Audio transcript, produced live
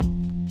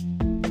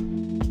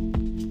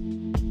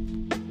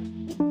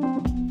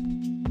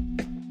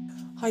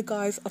Hi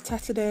guys,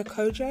 Otatade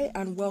Koje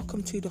and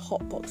welcome to the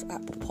Hotbox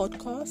app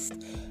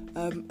podcast.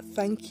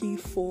 Thank you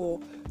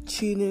for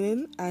tuning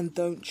in and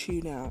don't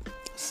tune out.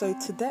 So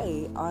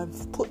today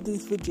I've put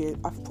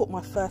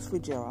my first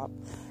video up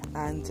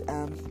and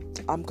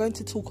I'm going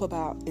to talk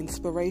about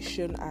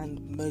inspiration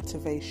and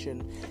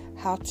motivation,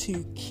 how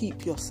to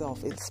keep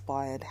yourself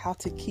inspired, how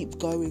to keep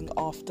going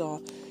after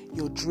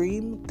your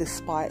dream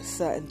despite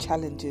certain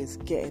challenges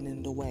getting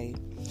in the way.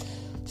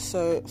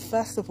 So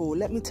first of all,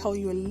 let me tell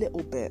you a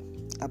little bit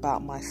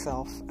about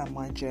myself and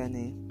my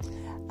journey,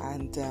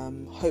 and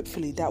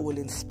hopefully that will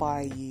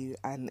inspire you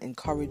and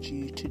encourage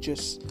you to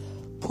just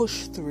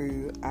push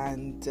through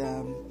and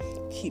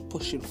keep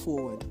pushing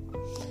forward.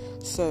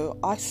 So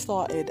I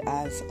started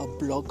as a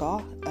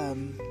blogger.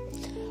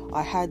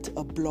 I had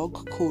a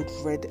blog called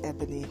Red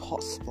Ebony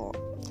Hotspot,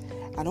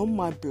 and on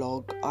my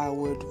blog I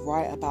would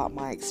write about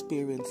my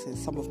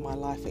experiences, some of my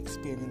life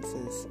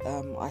experiences.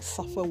 I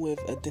suffer with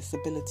a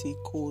disability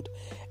called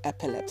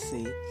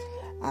epilepsy,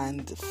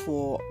 and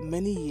for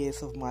many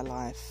years of my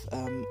life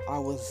I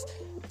was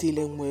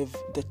dealing with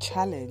the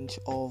challenge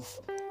of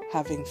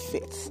having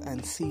fits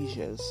and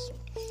seizures.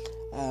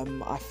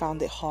 I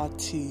found it hard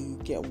to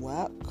get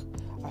work.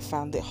 I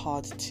found it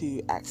hard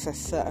to access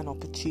certain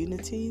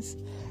opportunities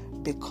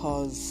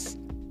because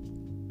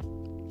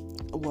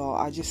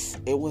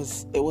it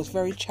was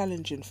very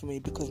challenging for me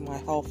because my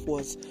health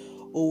was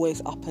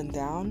always up and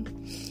down.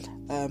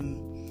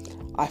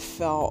 I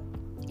felt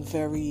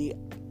very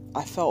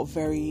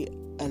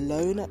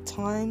alone at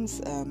times.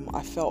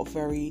 I felt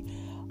very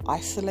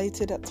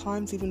isolated at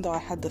times, even though I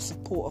had the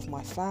support of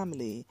my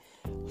family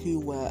who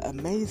were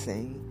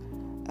amazing.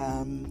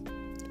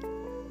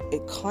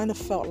 It kind of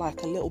felt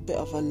like a little bit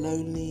of a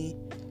lonely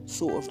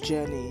sort of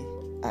journey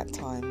at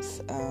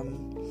times.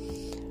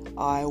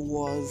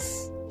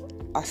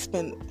 I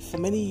spent for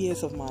many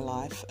years of my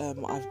life,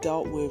 I've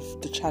dealt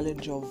with the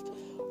challenge of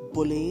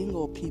bullying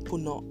or people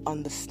not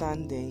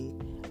understanding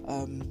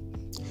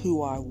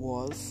who I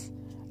was,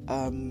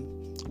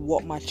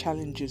 what my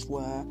challenges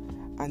were,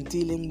 and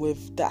dealing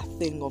with that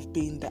thing of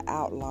being the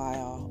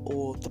outlier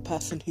or the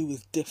person who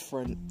is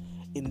different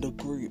in the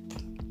group.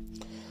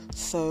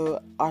 So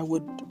I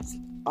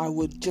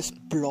would just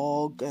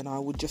blog and I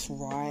would just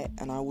write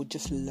and I would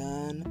just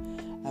learn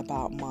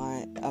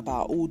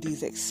about all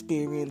these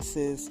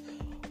experiences.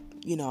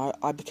 You know,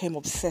 I became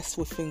obsessed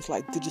with things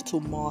like digital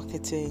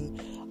marketing.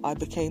 I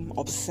became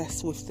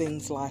obsessed with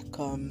things like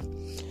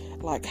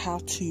how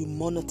to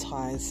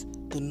monetize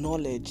the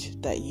knowledge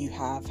that you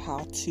have,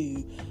 how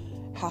to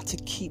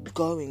keep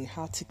going,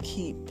 how to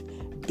keep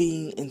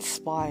being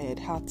inspired,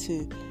 how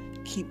to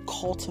keep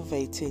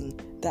cultivating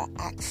that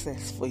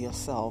access for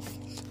yourself,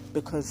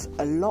 because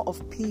a lot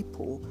of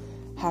people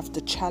have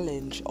the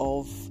challenge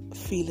of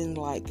feeling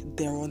like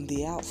they're on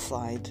the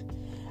outside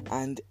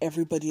and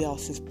everybody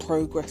else is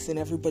progressing,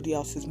 everybody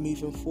else is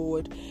moving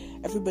forward.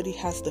 Everybody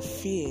has the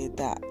fear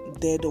that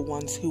they're the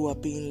ones who are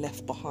being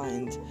left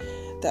behind.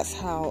 That's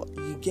how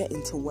you get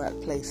into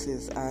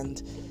workplaces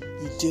and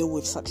you deal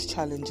with such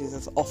challenges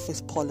as office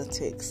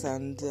politics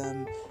and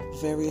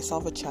various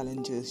other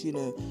challenges. You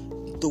know,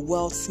 the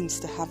world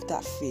seems to have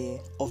that fear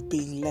of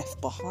being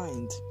left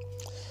behind.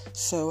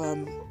 So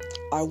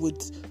I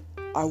would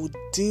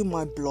do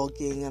my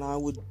blogging and I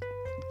would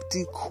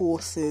do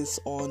courses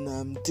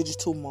on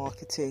digital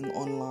marketing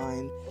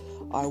online.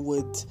 I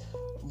would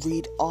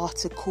read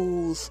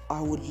articles.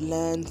 I would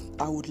learn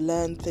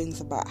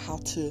things about how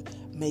to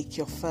make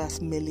your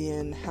first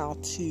million, how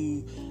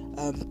to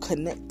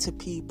connect to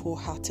people,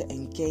 how to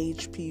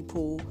engage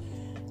people.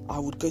 I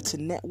would go to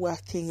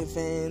networking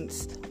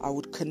events. I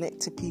would connect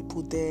to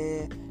people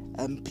there,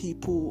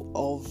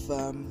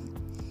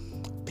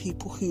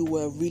 people who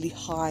were really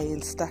high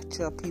in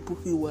stature, people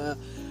who were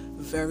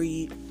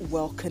very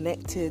well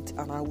connected,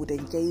 and I would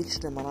engage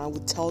them and I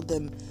would tell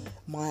them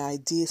my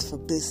ideas for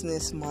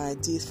business, my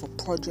ideas for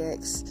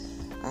projects,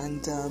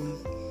 and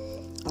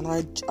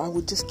I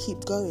would just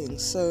keep going.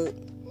 So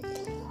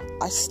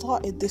I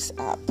started this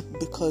app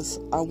because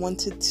I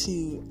wanted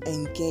to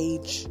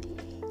engage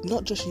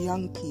not just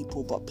young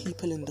people but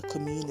people in the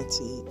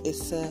community.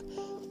 It's a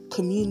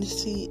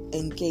community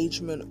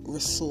engagement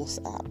resource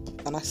app,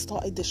 and I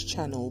started this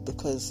channel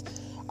because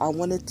I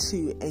wanted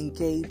to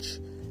engage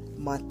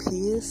my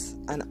peers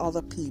and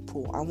other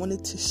people. I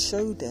wanted to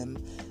show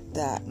them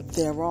that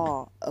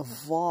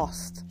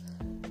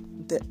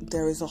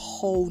there is a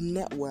whole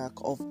network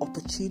of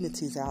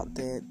opportunities out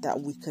there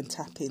that we can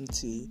tap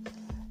into.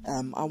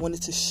 I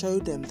wanted to show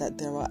them that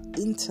there are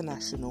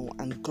international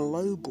and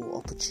global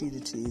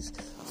opportunities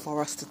for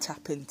us to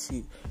tap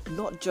into,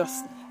 not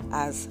just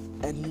as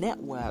a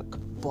network,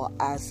 but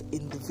as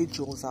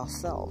individuals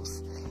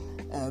ourselves.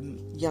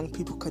 Young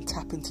people can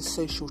tap into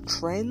social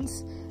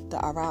trends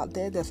that are out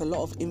there. There's a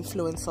lot of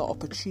influencer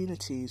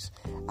opportunities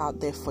out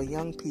there for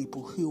young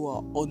people who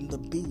are on the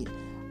beat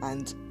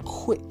and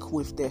quick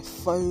with their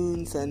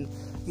phones and,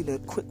 you know,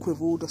 quick with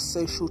all the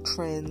social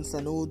trends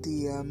and all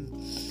the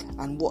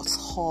and what's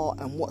hot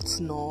and what's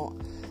not.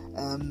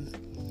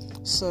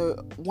 So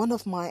one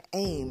of my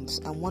aims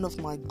and one of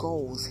my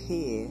goals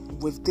here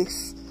with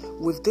this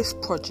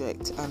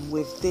project and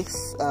with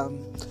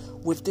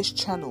this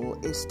channel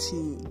is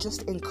to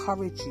just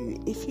encourage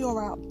you, if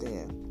you're out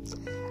there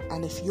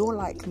and if you're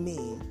like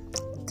me,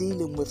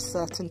 dealing with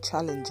certain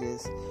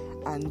challenges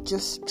and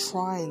just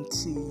trying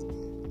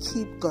to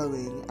keep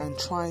going and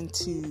trying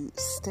to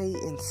stay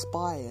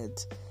inspired,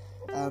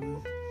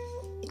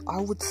 I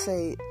would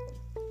say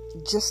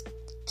just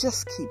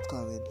keep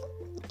going.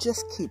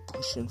 Just keep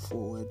pushing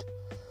forward.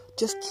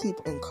 Just keep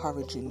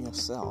encouraging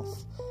yourself.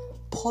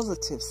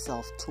 Positive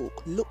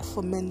self-talk. Look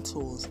for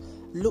mentors.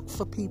 Look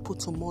for people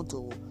to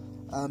model.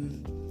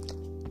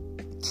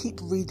 Keep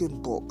reading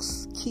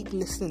books. Keep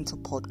listening to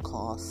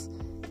podcasts.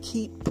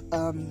 Keep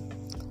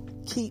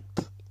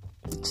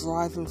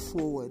driving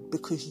forward,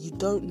 because you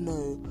don't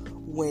know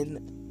when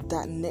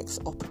that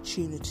next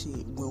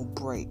opportunity will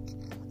break.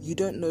 You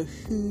don't know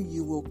who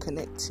you will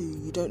connect to.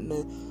 You don't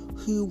know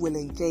who will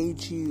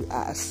engage you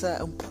at a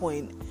certain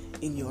point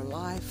in your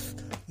life.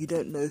 You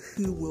don't know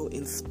who will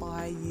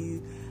inspire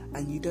you,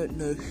 and you don't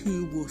know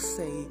who will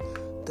say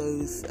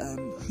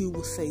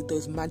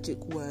those magic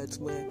words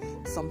where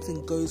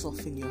something goes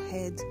off in your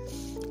head,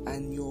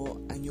 and you're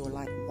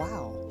like,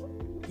 wow,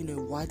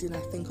 why didn't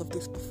I think of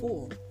this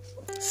before?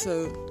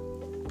 So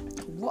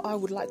what I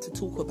would like to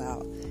talk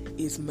about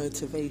is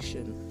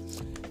motivation.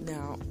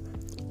 Now,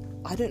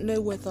 I don't know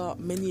whether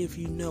many of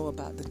you know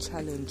about the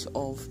challenge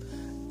of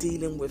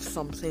dealing with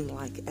something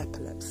like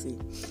epilepsy.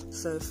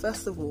 So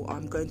first of all,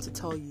 I'm going to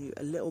tell you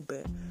a little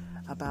bit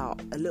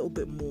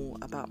more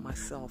about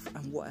myself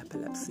and what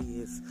epilepsy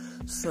is.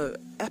 So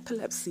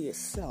epilepsy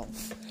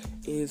itself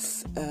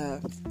is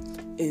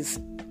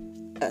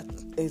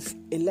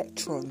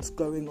electrons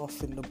going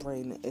off in the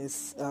brain.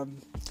 Is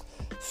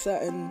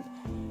certain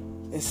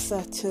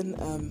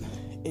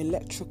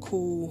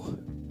electrical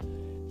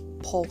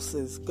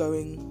pulses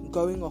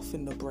going off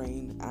in the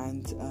brain,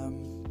 and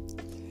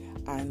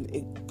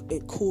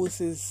it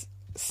causes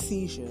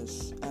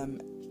seizures.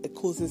 It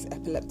causes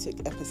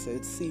epileptic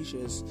episodes,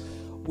 seizures,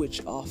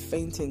 which are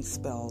fainting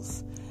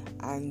spells.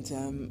 And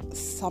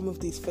some of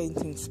these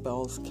fainting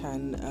spells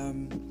can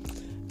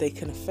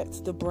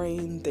affect the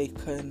brain. They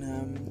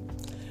can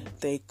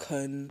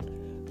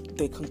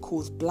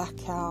cause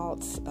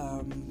blackouts.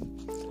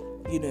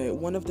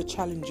 One of the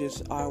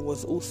challenges I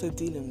was also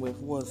dealing with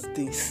was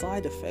the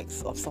side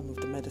effects of some of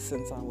the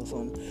medicines I was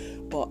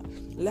on. But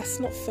let's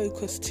not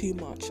focus too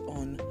much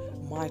on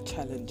my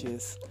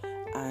challenges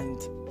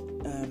and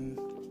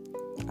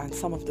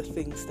some of the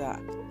things that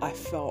I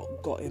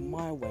felt got in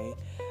my way.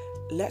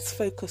 Let's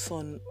focus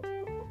on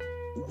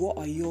what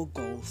are your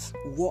goals,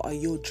 what are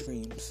your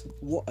dreams,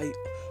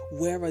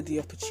 where are the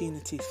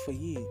opportunities for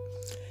you.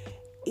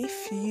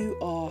 If you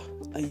are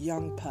a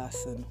young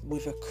person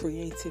with a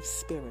creative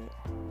spirit,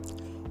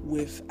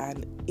 with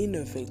an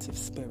innovative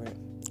spirit,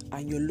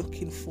 and you're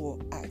looking for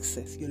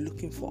access, you're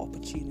looking for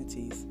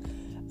opportunities,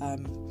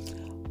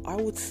 I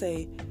would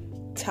say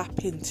tap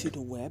into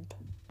the web,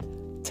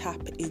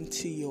 tap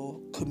into your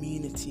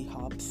community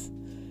hubs,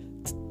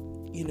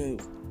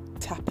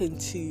 tap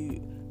into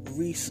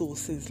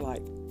resources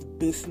like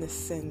business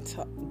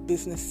center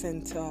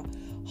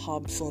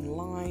hubs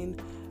online.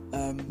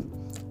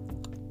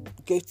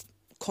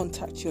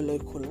 Contact your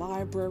local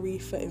library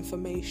for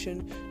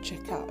information.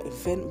 Check out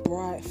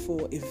Eventbrite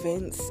for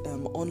events,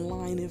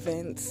 online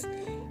events.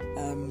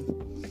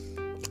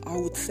 I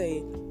would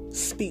say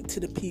speak to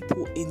the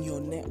people in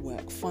your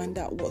network. Find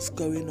out what's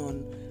going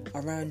on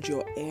around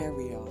your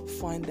area.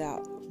 Find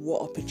out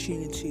what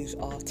opportunities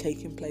are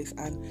taking place.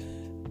 And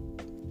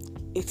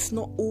it's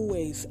not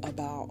always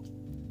about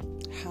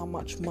how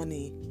much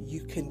money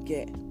you can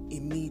get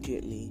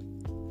immediately.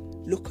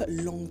 Look at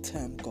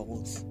long-term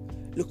goals.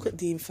 Look at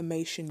the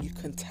information you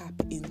can tap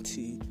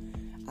into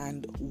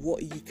and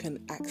what you can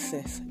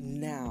access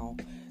now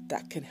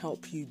that can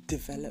help you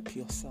develop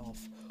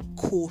yourself.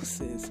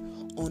 Courses,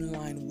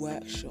 online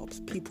workshops,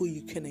 people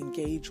you can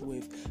engage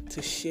with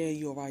to share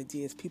your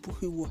ideas, people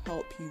who will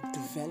help you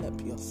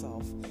develop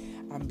yourself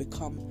and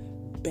become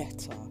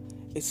better.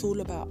 It's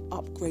all about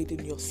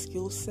upgrading your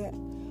skill set,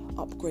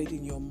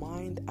 upgrading your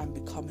mind and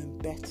becoming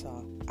better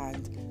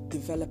and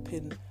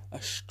developing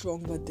a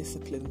stronger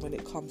discipline when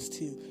it comes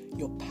to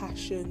your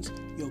passions,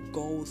 your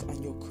goals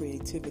and your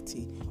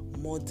creativity.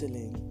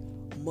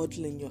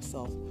 Modeling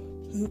yourself.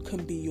 Who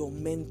can be your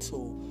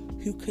mentor?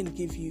 Who can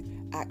give you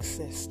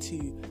access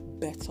to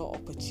better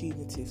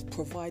opportunities?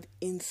 Provide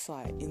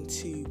insight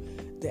into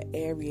the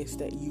areas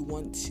that you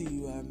want to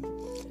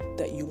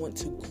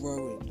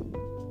grow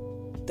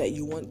in, that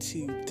you want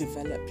to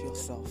develop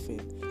yourself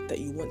in, that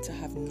you want to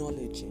have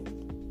knowledge in.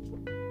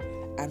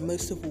 And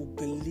most of all,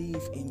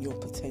 believe in your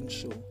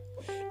potential.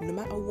 No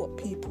matter what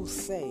people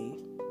say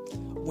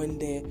when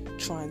they're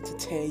trying to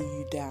tear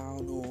you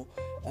down,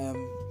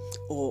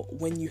 or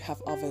when you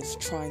have others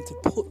trying to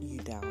put you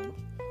down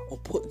or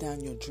put down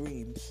your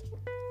dreams,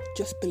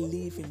 just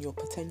believe in your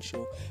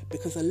potential,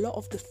 because a lot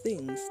of the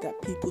things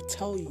that people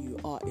tell you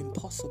are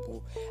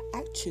impossible,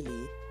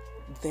 actually,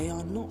 they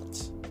are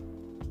not.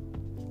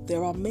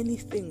 There are many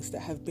things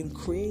that have been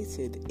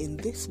created in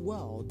this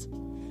world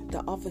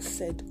that others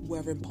said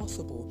were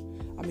impossible.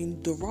 I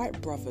mean, the Wright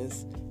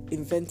brothers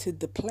invented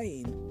the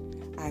plane,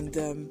 and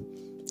the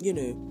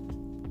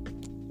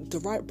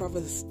Wright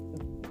brothers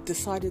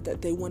decided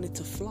that they wanted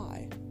to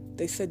fly.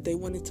 They said they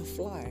wanted to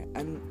fly,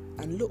 and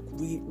look,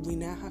 we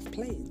now have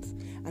planes.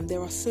 And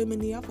there are so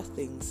many other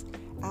things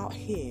out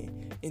here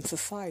in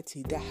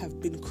society that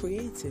have been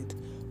created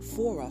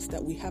for us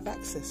that we have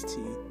access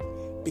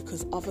to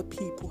because other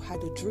people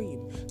had a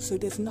dream. So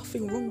there's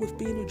nothing wrong with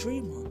being a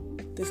dreamer.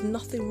 There's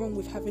nothing wrong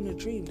with having a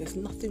dream. There's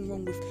nothing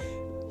wrong with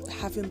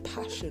having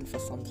passion for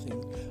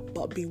something,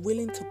 but be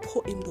willing to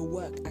put in the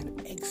work and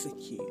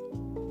execute.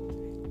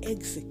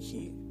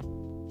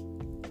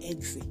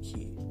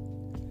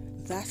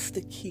 That's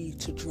the key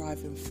to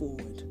driving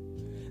forward.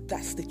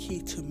 That's the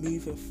key to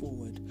moving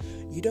forward.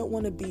 You don't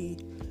want to be,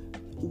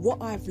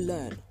 what I've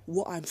learned,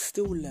 what I'm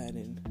still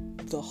learning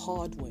the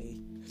hard way,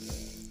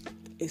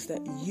 is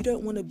that you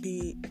don't want to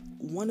be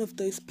one of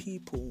those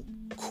people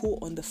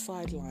caught on the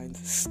sidelines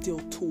still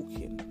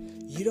talking.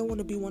 You don't want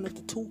to be one of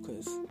the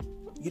talkers.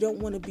 You don't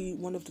want to be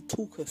one of the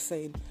talkers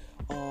saying,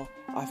 oh,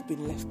 I've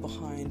been left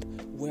behind,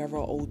 where are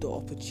all the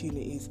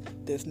opportunities,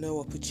 there's no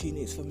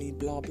opportunities for me,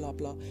 blah, blah,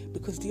 blah.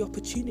 Because the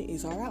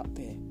opportunities are out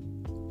there.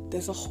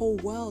 There's a whole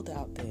world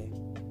out there.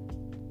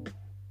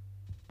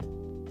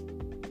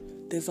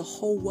 There's a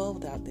whole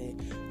world out there.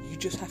 You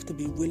just have to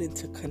be willing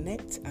to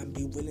connect and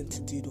be willing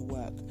to do the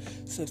work.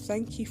 So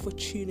thank you for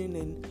tuning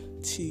in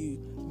to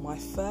my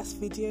first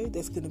video.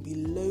 There's going to be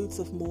loads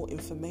of more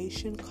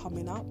information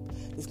coming up.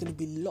 There's going to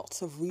be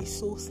lots of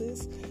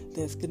resources.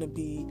 There's going to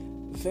be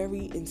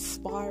very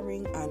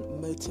inspiring and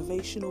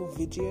motivational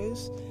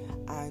videos.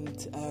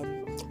 And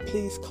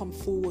please come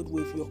forward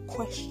with your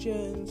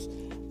questions,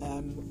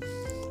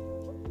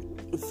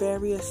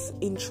 various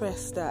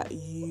interests that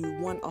you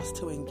want us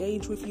to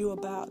engage with you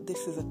about.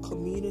 This is a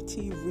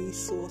community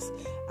resource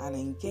and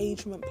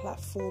engagement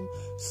platform,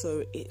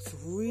 so it's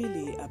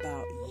really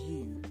about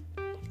you.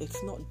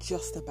 It's not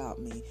just about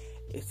me.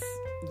 It's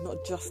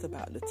not just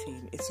about the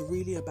team. It's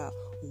really about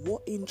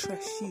what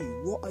interests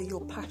you. What are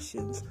your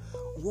passions?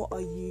 What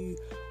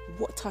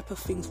type of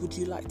things would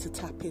you like to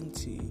tap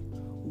into?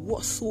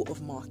 What sort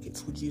of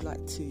markets would you like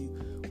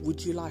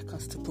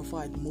us to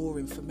provide more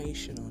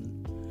information on?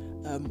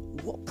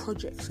 What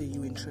projects are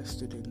you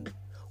interested in?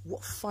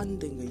 What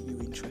funding are you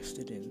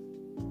interested in?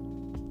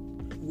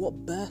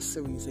 What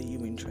bursaries are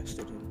you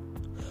interested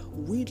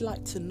in? We'd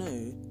like to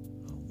know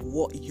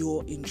what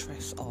your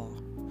interests are,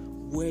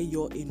 where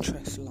your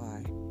interests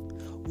lie.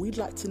 We'd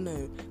like to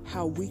know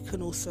how we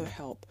can also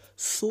help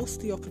source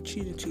the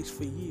opportunities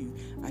for you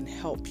and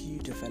help you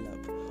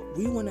develop.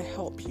 We want to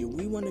help you.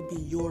 We want to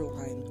be your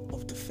line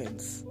of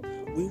defense.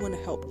 We want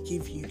to help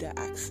give you the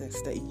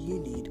access that you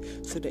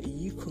need so that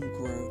you can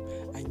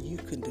grow and you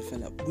can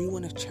develop. We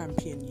want to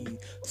champion you.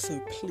 So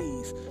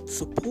please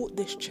support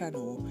this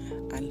channel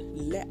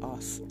and let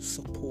us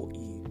support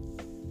you.